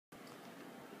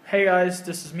Hey guys,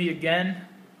 this is me again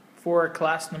for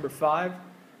class number 5.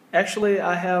 Actually,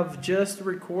 I have just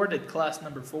recorded class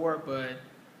number 4, but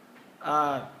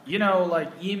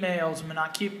like emails, I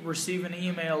keep receiving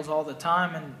emails all the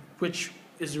time, and which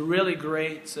is really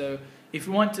great. So if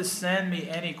you want to send me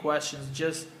any questions,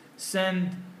 just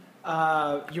send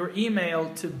your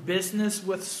email to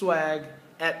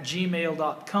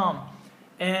businesswithswagg@gmail.com.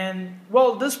 And,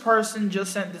 well, this person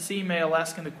just sent this email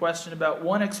asking the question about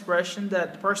one expression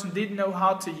that the person didn't know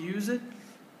how to use it.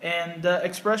 And the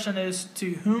expression is,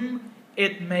 to whom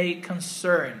it may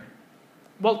concern.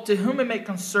 Well, to whom it may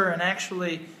concern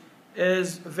actually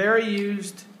is very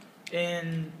used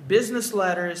in business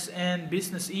letters and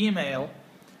business email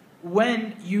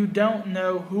when you don't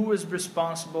know who is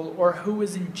responsible or who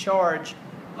is in charge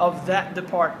of that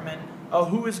department, or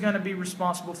who is going to be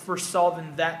responsible for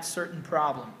solving that certain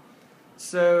problem.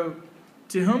 So,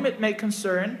 to whom it may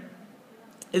concern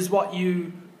is what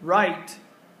you write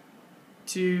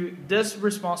to this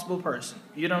responsible person.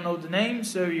 You don't know the name,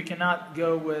 so you cannot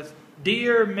go with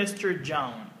Dear Mr.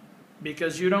 John,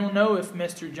 because you don't know if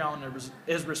Mr. John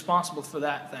is responsible for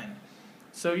that thing.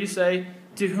 So you say,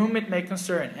 to whom it may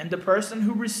concern. And the person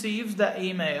who receives that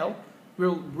email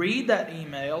will read that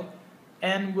email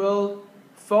and will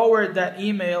forward that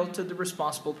email to the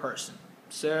responsible person.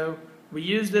 So we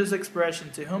use this expression,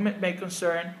 to whom it may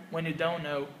concern, when you don't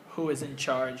know who is in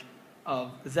charge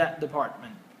of that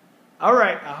department.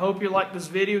 Alright, I hope you like this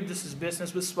video. This is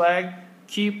Business with Swagg.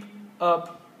 Keep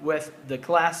up with the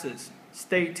classes.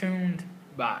 Stay tuned.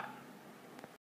 Bye.